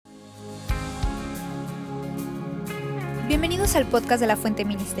Bienvenidos al podcast de la Fuente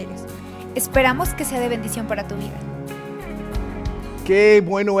Ministerios. Esperamos que sea de bendición para tu vida. Qué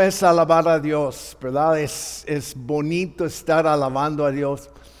bueno es alabar a Dios, ¿verdad? Es bonito estar alabando a Dios.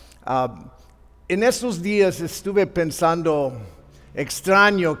 En estos días estuve pensando,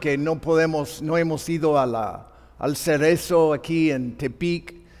 extraño que no hemos ido al Cerezo aquí en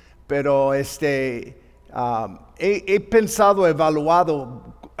Tepic, pero he pensado,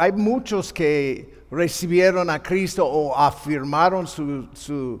 evaluado, hay muchos que recibieron a Cristo o afirmaron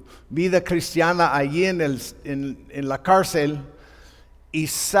su vida cristiana allí en la cárcel y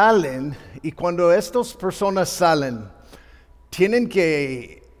salen, y cuando estas personas salen, tienen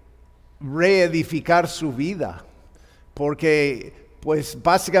que reedificar su vida, porque pues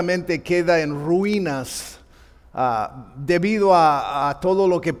básicamente queda en ruinas debido a todo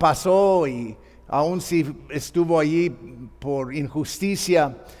lo que pasó y aun si estuvo allí por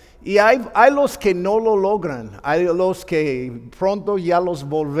injusticia. Y hay los que no lo logran, hay los que pronto ya los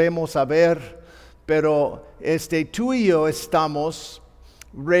volvemos a ver, pero tú y yo estamos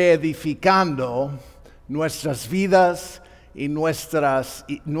reedificando nuestras vidas y nuestra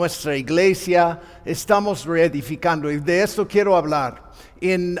iglesia, estamos reedificando, y de esto quiero hablar.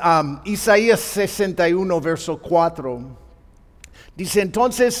 En Isaías 61, verso 4, dice: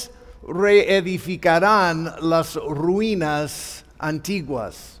 entonces reedificarán las ruinas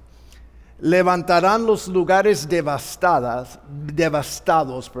antiguas, levantarán los lugares devastados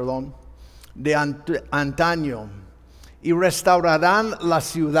de antaño, y restaurarán las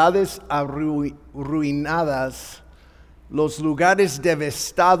ciudades arruinadas, los lugares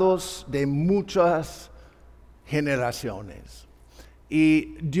devastados de muchas generaciones.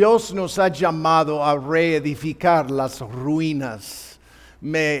 Y Dios nos ha llamado a reedificar las ruinas.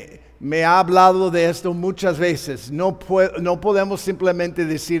 Me ha hablado de esto muchas veces. No podemos simplemente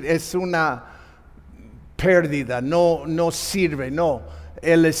decir es una pérdida, no sirve, no.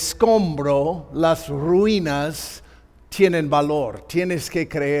 El escombro, las ruinas tienen valor. Tienes que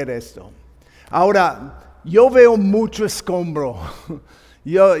creer esto. Ahora, yo veo mucho escombro.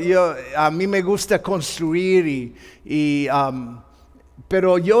 A mí me gusta construir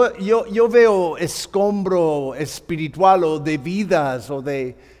pero yo veo escombro espiritual o de vidas o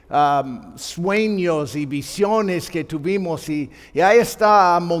de sueños y visiones que tuvimos, y ahí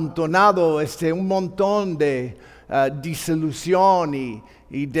está amontonado un montón de desilusión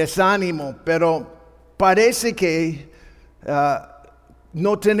y desánimo, pero parece que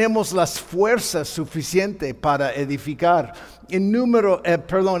no tenemos las fuerzas suficientes para edificar. En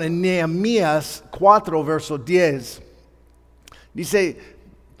Nehemías 4, verso 10, dice: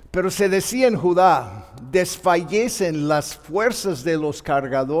 pero se decía en Judá, desfallecen las fuerzas de los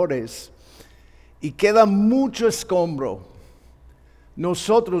cargadores y queda mucho escombro.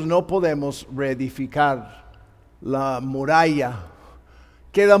 Nosotros no podemos reedificar la muralla.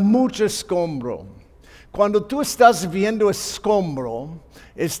 Queda mucho escombro. Cuando tú estás viendo escombro,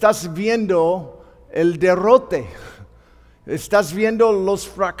 estás viendo el derrote. Estás viendo los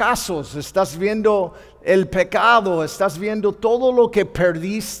fracasos, estás viendo el pecado, estás viendo todo lo que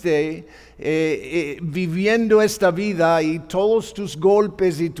perdiste viviendo esta vida y todos tus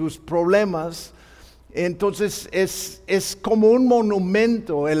golpes y tus problemas. Entonces es como un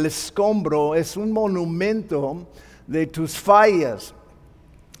monumento, el escombro es un monumento de tus fallas.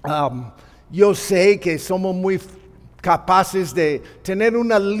 Yo sé que somos muy capaces de tener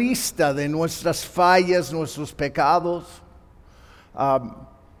una lista de nuestras fallas, nuestros pecados.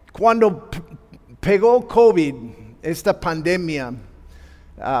 Cuando pegó COVID, esta pandemia,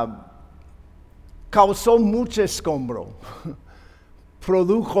 causó mucho escombro,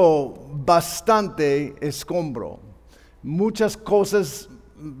 produjo bastante escombro. Muchas cosas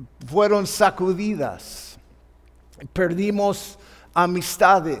fueron sacudidas, perdimos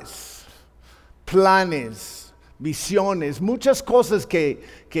amistades, planes, visiones, muchas cosas que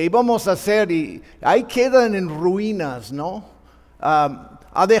íbamos a hacer y ahí quedan en ruinas, ¿no?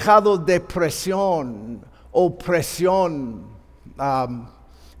 Ha dejado depresión, opresión,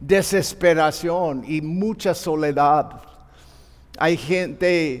 desesperación y mucha soledad. Hay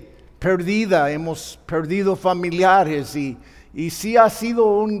gente perdida, hemos perdido familiares y sí ha sido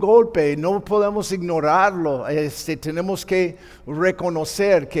un golpe, no podemos ignorarlo. Tenemos que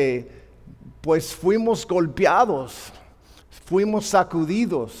reconocer que pues fuimos golpeados, fuimos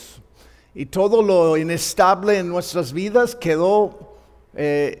sacudidos. Y todo lo inestable en nuestras vidas quedó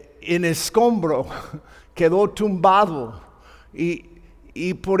en escombro, quedó tumbado.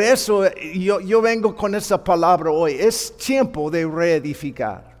 Y por eso yo vengo con esa palabra hoy. Es tiempo de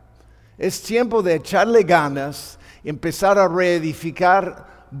reedificar. Es tiempo de echarle ganas, empezar a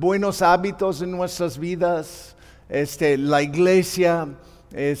reedificar buenos hábitos en nuestras vidas, la iglesia,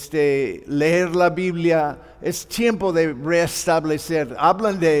 leer la Biblia. Es tiempo de restablecer.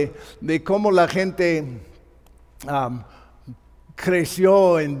 Hablan de cómo la gente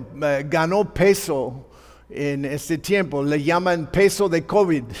creció, ganó peso en este tiempo. Le llaman peso de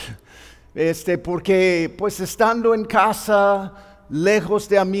COVID. Porque pues estando en casa, lejos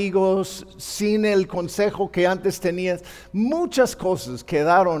de amigos, sin el consejo que antes tenías, muchas cosas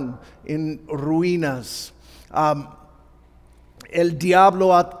quedaron en ruinas. El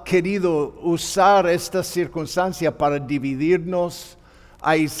diablo ha querido usar esta circunstancia para dividirnos,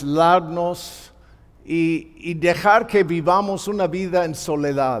 aislarnos y dejar que vivamos una vida en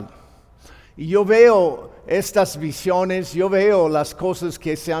soledad. Y yo veo estas visiones, yo veo las cosas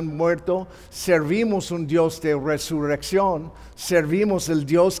que se han muerto. Servimos un Dios de resurrección, servimos el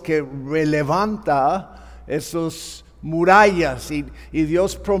Dios que levanta esas murallas y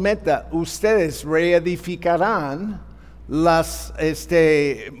Dios promete, ustedes reedificarán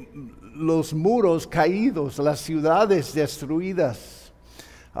los muros caídos, las ciudades destruidas.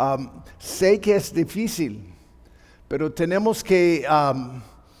 Sé que es difícil, pero tenemos que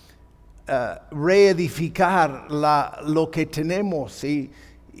reedificar lo que tenemos. Y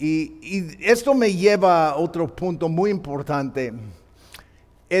esto me lleva a otro punto muy importante.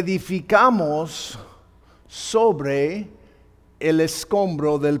 Edificamos sobre el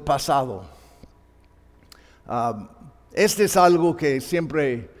escombro del pasado. Este es algo que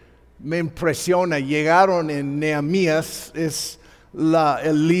siempre me impresiona. Llegaron en Nehemías, es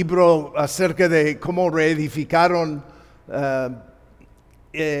el libro acerca de cómo reedificaron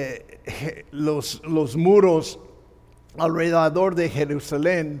los muros alrededor de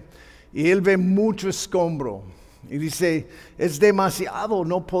Jerusalén, y él ve mucho escombro y dice, es demasiado,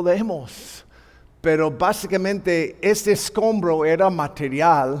 no podemos. Pero básicamente este escombro era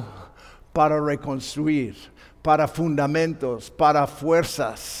material para reconstruir, para fundamentos, para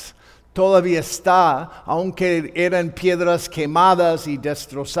fuerzas. Todavía está, aunque eran piedras quemadas y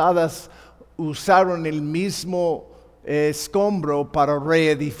destrozadas, usaron el mismo escombro para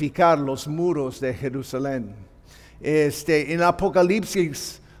reedificar los muros de Jerusalén. En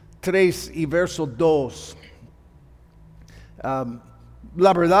Apocalipsis 3 y verso 2,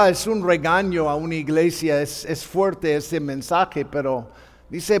 la verdad es un regaño a una iglesia, es fuerte ese mensaje, pero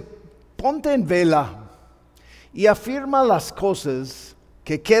dice, ponte en vela y afirma las cosas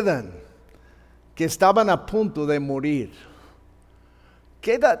que quedan, que estaban a punto de morir.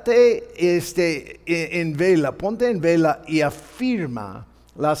 Quédate en vela, ponte en vela y afirma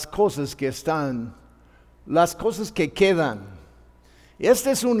las cosas que están, las cosas que quedan.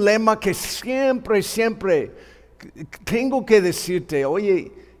 Este es un lema que siempre tengo que decirte,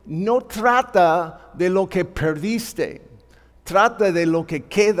 oye, no trata de lo que perdiste, trata de lo que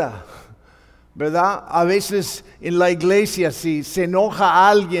queda, ¿verdad? A veces en la iglesia si se enoja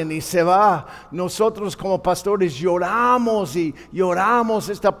alguien y se va, nosotros como pastores lloramos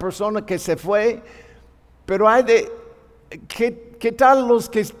esta persona que se fue, pero ¿qué tal los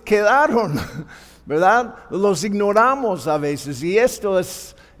que quedaron? ¿Verdad? Los ignoramos a veces y esto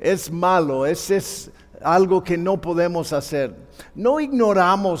es malo, es algo que no podemos hacer. No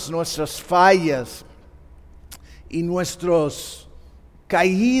ignoramos nuestras fallas y nuestras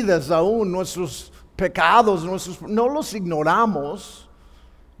caídas aún, nuestros pecados, no los ignoramos,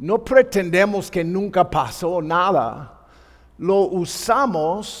 no pretendemos que nunca pasó nada, lo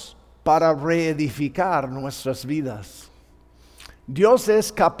usamos para reedificar nuestras vidas. Dios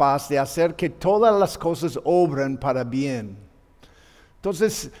es capaz de hacer que todas las cosas obren para bien.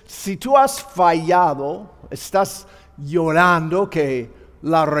 Entonces, si tú has fallado, estás llorando que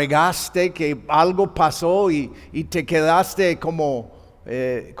la regaste, que algo pasó y te quedaste como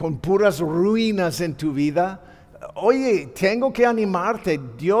con puras ruinas en tu vida, oye, tengo que animarte.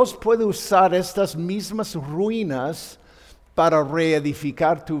 Dios puede usar estas mismas ruinas para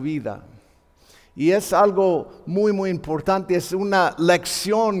reedificar tu vida. Y es algo muy importante, es una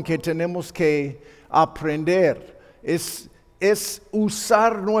lección que tenemos que aprender. Es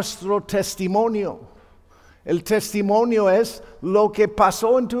usar nuestro testimonio. El testimonio es lo que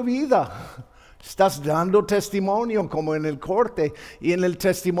pasó en tu vida. Estás dando testimonio como en el corte, y en el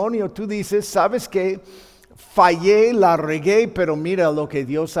testimonio tú dices, ¿sabes qué? Fallé, la regué, pero mira lo que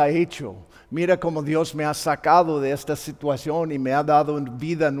Dios ha hecho. Mira cómo Dios me ha sacado de esta situación y me ha dado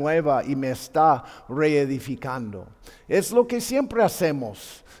vida nueva y me está reedificando. Es lo que siempre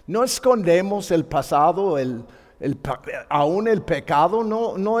hacemos. No escondemos el pasado, aún el pecado,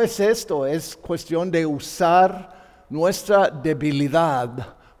 no es esto. Es cuestión de usar nuestra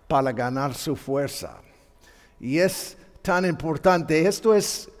debilidad para ganar su fuerza. Y es tan importante. Esto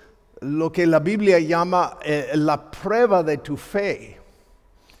es lo que la Biblia llama la prueba de tu fe.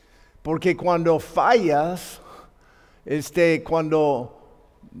 Porque cuando fallas, cuando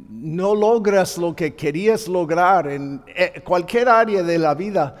no logras lo que querías lograr en cualquier área de la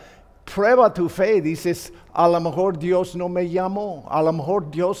vida, prueba tu fe. Dices, a lo mejor Dios no me llamó, a lo mejor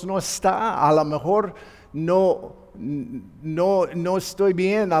Dios no está, a lo mejor no estoy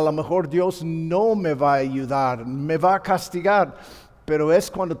bien, a lo mejor Dios no me va a ayudar, me va a castigar. Pero es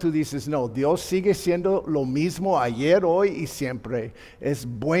cuando tú dices, no, Dios sigue siendo lo mismo ayer, hoy y siempre. Es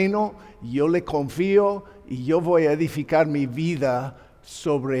bueno, yo le confío y yo voy a edificar mi vida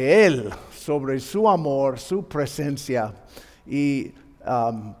sobre Él, sobre su amor, su presencia. Y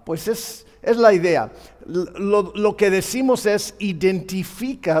pues es la idea. Lo que decimos es,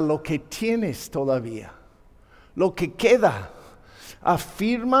 identifica lo que tienes todavía, lo que queda.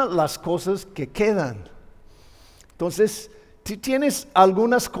 Afirma las cosas que quedan. Entonces, si tienes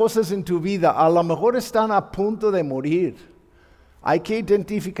algunas cosas en tu vida, a lo mejor están a punto de morir. Hay que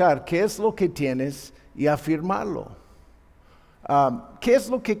identificar qué es lo que tienes y afirmarlo. ¿Qué es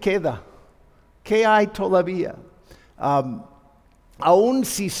lo que queda? ¿Qué hay todavía? Aun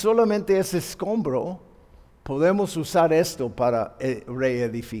si solamente es escombro, podemos usar esto para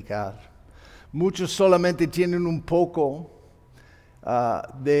reedificar. Muchos solamente tienen un poco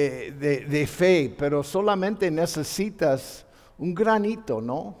de fe, pero solamente necesitas un granito,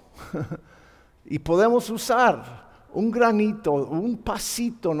 ¿no? Y podemos usar un granito, un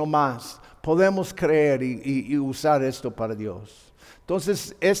pasito nomás. Podemos creer y usar esto para Dios.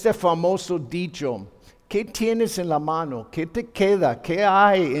 Entonces, este famoso dicho, ¿qué tienes en la mano? ¿Qué te queda? ¿Qué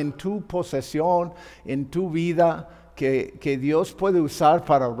hay en tu posesión, en tu vida que Dios puede usar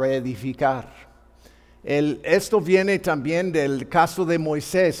para reedificar? Esto viene también del caso de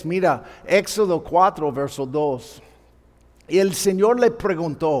Moisés. Mira, Éxodo 4, verso 2. Y el Señor le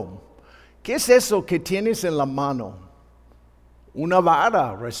preguntó, ¿qué es eso que tienes en la mano? Una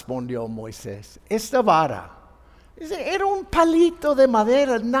vara, respondió Moisés. Esta vara era un palito de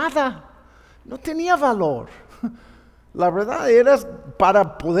madera, nada, no tenía valor. La verdad era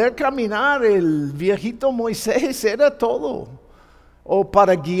para poder caminar el viejito Moisés, era todo. O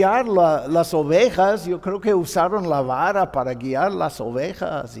para guiar las ovejas, yo creo que usaron la vara para guiar las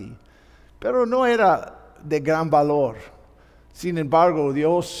ovejas, pero no era de gran valor. Sin embargo,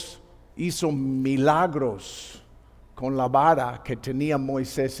 Dios hizo milagros con la vara que tenía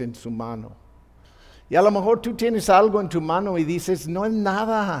Moisés en su mano. Y a lo mejor tú tienes algo en tu mano y dices, no es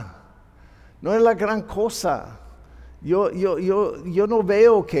nada, no es la gran cosa. Yo no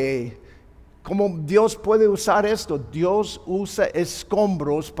veo cómo Dios puede usar esto. Dios usa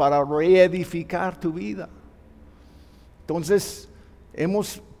escombros para reedificar tu vida. Entonces,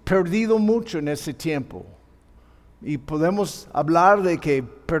 hemos perdido mucho en ese tiempo. Y podemos hablar de que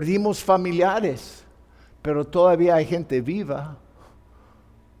perdimos familiares, pero todavía hay gente viva.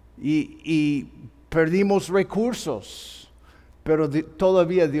 Y perdimos recursos, pero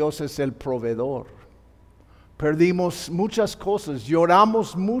todavía Dios es el proveedor. Perdimos muchas cosas,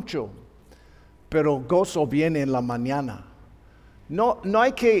 lloramos mucho, pero gozo viene en la mañana. No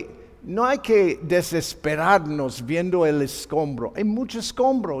hay que desesperarnos viendo el escombro. Hay mucho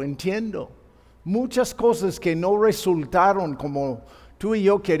escombro, entiendo. Muchas cosas que no resultaron como tú y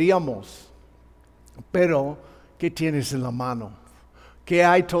yo queríamos. Pero, ¿qué tienes en la mano? ¿Qué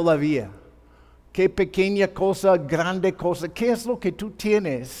hay todavía? ¿Qué pequeña cosa, grande cosa? ¿Qué es lo que tú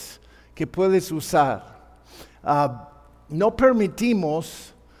tienes que puedes usar? No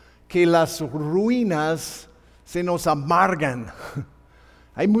permitimos que las ruinas se nos amargan.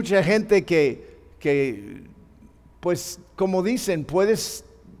 Hay mucha gente que, pues, como dicen, puedes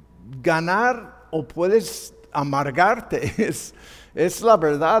ganar o puedes amargarte. Es la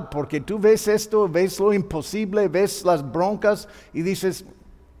verdad, porque tú ves esto, ves lo imposible, ves las broncas y dices,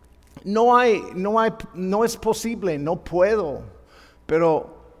 no es posible, no puedo.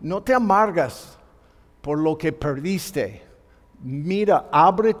 Pero no te amargas por lo que perdiste. Mira,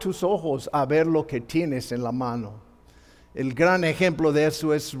 abre tus ojos a ver lo que tienes en la mano. El gran ejemplo de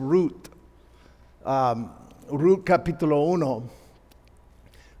eso es Ruth. Ruth capítulo 1.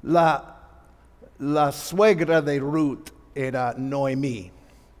 La suegra de Ruth era Noemí.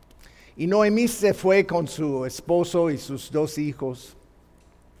 Y Noemí se fue con su esposo y sus 2 hijos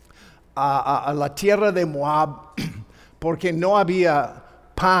a la tierra de Moab porque no había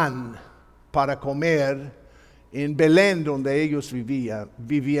pan para comer en Belén donde ellos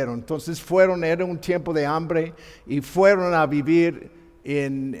vivieron. Entonces era un tiempo de hambre y fueron a vivir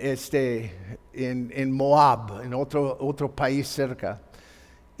en Moab, en otro país cerca.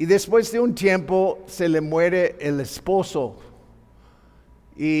 Y después de un tiempo se le muere el esposo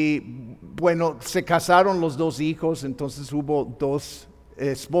Y bueno, se casaron los dos hijos, entonces hubo dos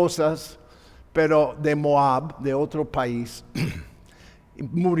esposas, pero de Moab, de otro país.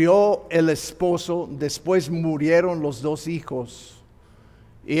 Murió el esposo, después murieron los dos hijos.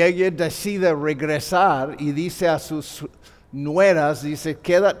 Y ella decide regresar y dice a sus nueras, dice,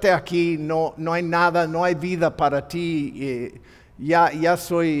 quédate aquí, no hay nada, no hay vida para ti. Yo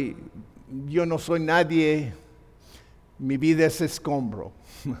no soy nadie, mi vida es escombro.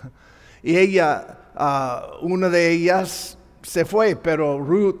 Y ella, una de ellas se fue, pero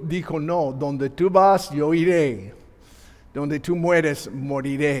Ruth dijo, no, donde tú vas, yo iré. Donde tú mueres,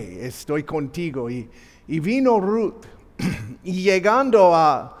 moriré. Estoy contigo. Y vino Ruth. Y llegando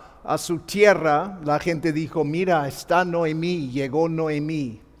a su tierra, la gente dijo, mira, está Noemí. Llegó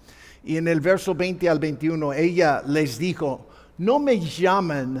Noemí. Y en el verso 20 al 21, ella les dijo, no me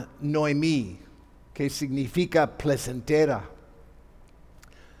llamen Noemí, que significa placentera.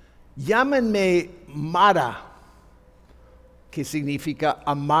 Llámenme Mara, que significa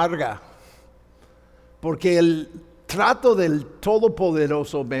amarga, porque el trato del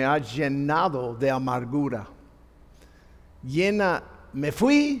Todopoderoso me ha llenado de amargura. Me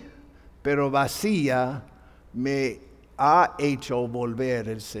fui, pero vacía me ha hecho volver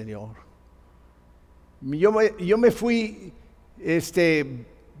el Señor. Yo me fui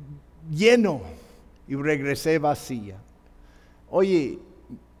lleno y regresé vacía. Oye,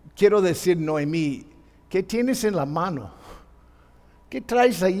 quiero decir, Noemí, ¿qué tienes en la mano? ¿Qué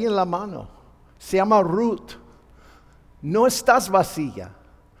traes ahí en la mano? Se llama Ruth. No estás vacía.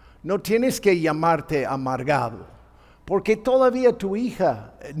 No tienes que llamarte amargado. Porque todavía tu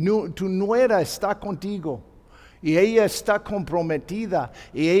hija, tu nuera está contigo. Y ella está comprometida.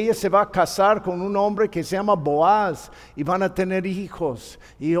 Y ella se va a casar con un hombre que se llama Boaz. Y van a tener hijos.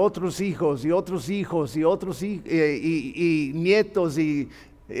 Y otros hijos. Y otros hijos. Y otros y nietos. Y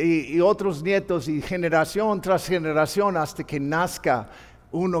otros nietos. Y generación tras generación. Hasta que nazca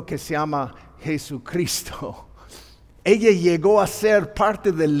uno que se llama Jesucristo. Ella llegó a ser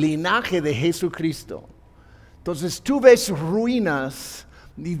parte del linaje de Jesucristo. Entonces tú ves ruinas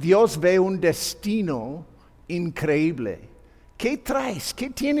y Dios ve un destino increíble. ¿Qué traes? ¿Qué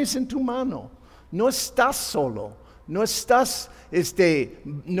tienes en tu mano? No estás solo. No estás,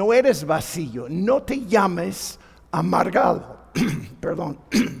 no eres vacío. No te llames amargado. Perdón.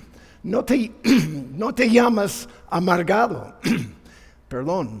 No te llamas amargado.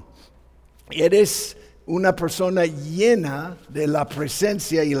 Perdón. Eres una persona llena de la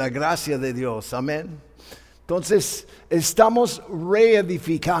presencia y la gracia de Dios. Amén. Entonces, estamos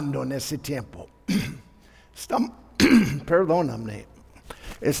reedificando en ese tiempo.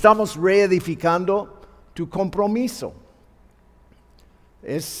 Estamos reedificando tu compromiso.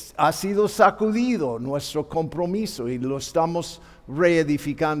 Ha sido sacudido nuestro compromiso y lo estamos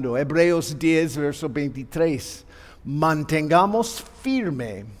reedificando. Hebreos 10, verso 23. Mantengamos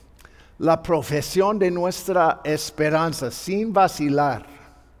firme la profesión de nuestra esperanza sin vacilar,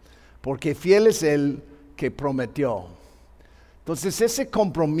 porque fiel es el que prometió. Entonces ese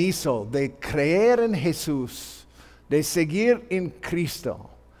compromiso de creer en Jesús, de seguir en Cristo,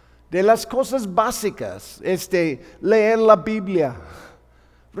 de las cosas básicas, leer la Biblia,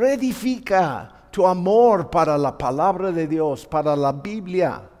 reedifica tu amor para la palabra de Dios, para la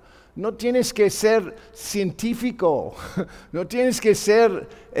Biblia. No tienes que ser científico, no tienes que ser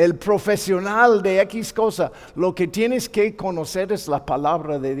el profesional de X cosa. Lo que tienes que conocer es la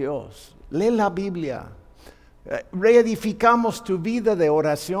palabra de Dios. Lee la Biblia. Reedificamos tu vida de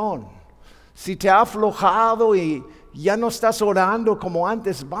oración. Si te ha aflojado y ya no estás orando como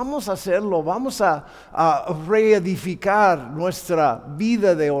antes, vamos a hacerlo. Vamos a reedificar nuestra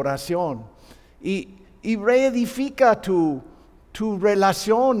vida de oración. Y reedifica tu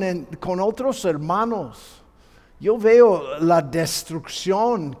relación con otros hermanos. Yo veo la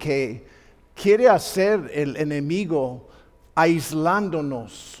destrucción que quiere hacer el enemigo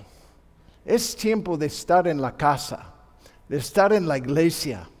aislándonos. Es tiempo de estar en la casa, de estar en la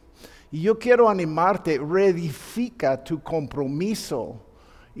iglesia. Y yo quiero animarte, reedifica tu compromiso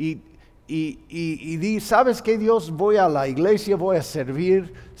y di, ¿sabes qué, Dios? Voy a la iglesia, voy a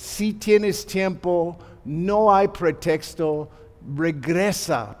servir. Si tienes tiempo, no hay pretexto.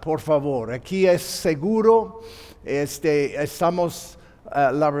 Regresa, por favor. Aquí es seguro. Estamos,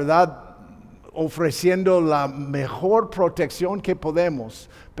 la verdad, ofreciendo la mejor protección que podemos,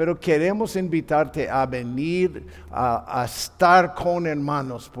 pero queremos invitarte a venir a estar con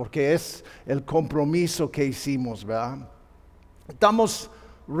hermanos, porque es el compromiso que hicimos, ¿verdad? Estamos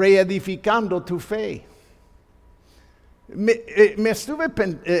reedificando tu fe.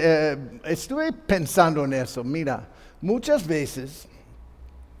 Estuve pensando en eso. Mira, muchas veces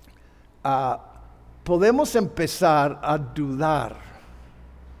podemos empezar a dudar.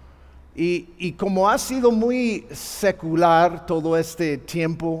 Y como ha sido muy secular todo este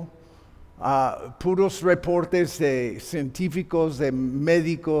tiempo, puros reportes de científicos, de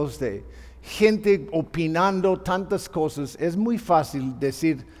médicos, de gente opinando tantas cosas, es muy fácil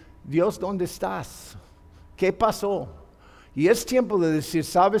decir, Dios, ¿dónde estás? ¿Qué pasó? Y es tiempo de decir,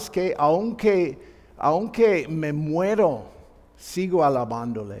 ¿sabes qué? Aunque me muero, sigo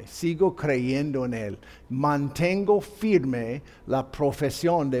alabándole, sigo creyendo en Él, mantengo firme la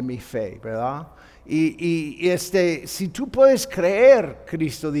profesión de mi fe, ¿verdad? Si tú puedes creer,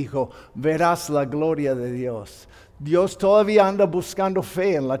 Cristo dijo, verás la gloria de Dios. Dios todavía anda buscando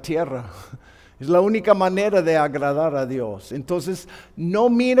fe en la tierra. Es la única manera de agradar a Dios. Entonces, no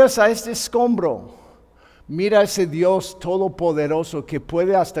miras a este escombro. Mira a ese Dios todopoderoso que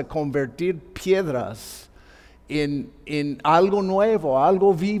puede hasta convertir piedras en algo nuevo,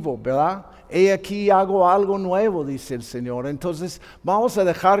 algo vivo, ¿verdad? He aquí hago algo nuevo, dice el Señor. Entonces vamos a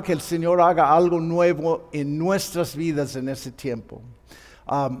dejar que el Señor haga algo nuevo en nuestras vidas en ese tiempo.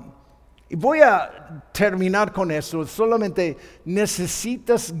 Y voy a terminar con eso. Solamente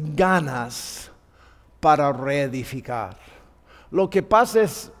necesitas ganas para reedificar. Lo que pasa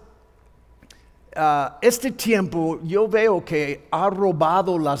es, este tiempo yo veo que ha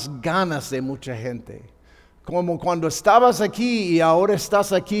robado las ganas de mucha gente. Como cuando estabas aquí y ahora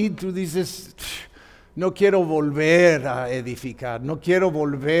estás aquí, tú dices, no quiero volver a edificar, no quiero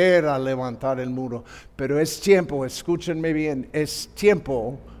volver a levantar el muro. Pero es tiempo, escúchenme bien, es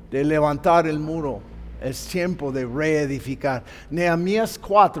tiempo de levantar el muro, es tiempo de reedificar. Nehemías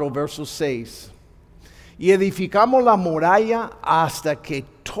 4, verso 6. Y edificamos la muralla hasta que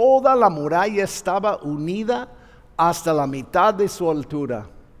toda la muralla estaba unida hasta la mitad de su altura.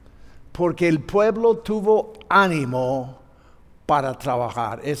 Porque el pueblo tuvo ánimo para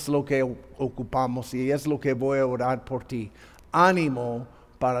trabajar. Es lo que ocupamos y es lo que voy a orar por ti. Ánimo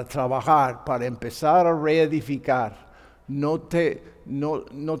para trabajar, para empezar a reedificar. No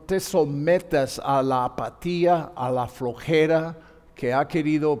te sometas a la apatía, a la flojera que ha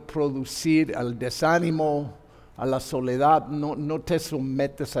querido producir, al desánimo, a la soledad. No te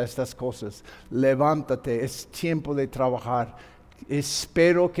sometas a estas cosas. Levántate, es tiempo de trabajar.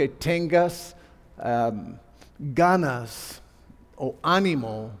 Espero que tengas ganas o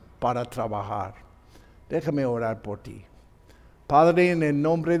ánimo para trabajar. Déjame orar por ti. Padre, en el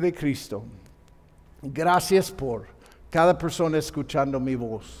nombre de Cristo, gracias por cada persona escuchando mi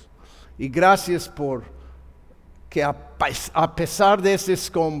voz. Y gracias por que a pesar de ese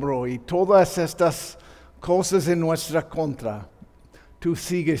escombro y todas estas cosas en nuestra contra, tú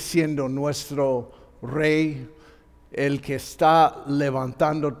sigues siendo nuestro Rey, el que está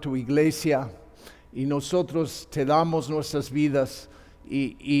levantando tu iglesia, y nosotros te damos nuestras vidas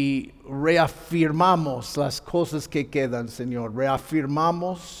y reafirmamos las cosas que quedan, Señor.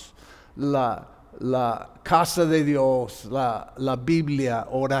 Reafirmamos la casa de Dios, la Biblia,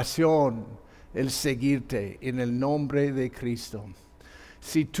 oración, el seguirte en el nombre de Cristo.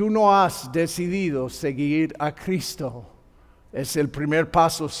 Si tú no has decidido seguir a Cristo, es el primer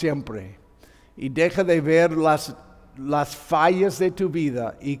paso siempre. Y deja de ver las fallas de tu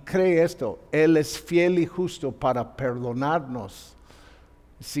vida y cree esto: Él es fiel y justo para perdonarnos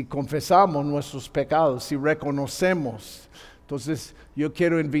si confesamos nuestros pecados, si reconocemos. Entonces yo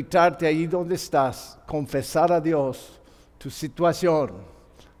quiero invitarte ahí donde estás, confesar a Dios tu situación,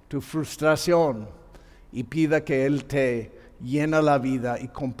 tu frustración, y pida que Él te llene la vida y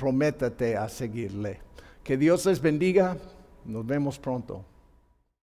comprométate a seguirle. Que Dios les bendiga. Nos vemos pronto.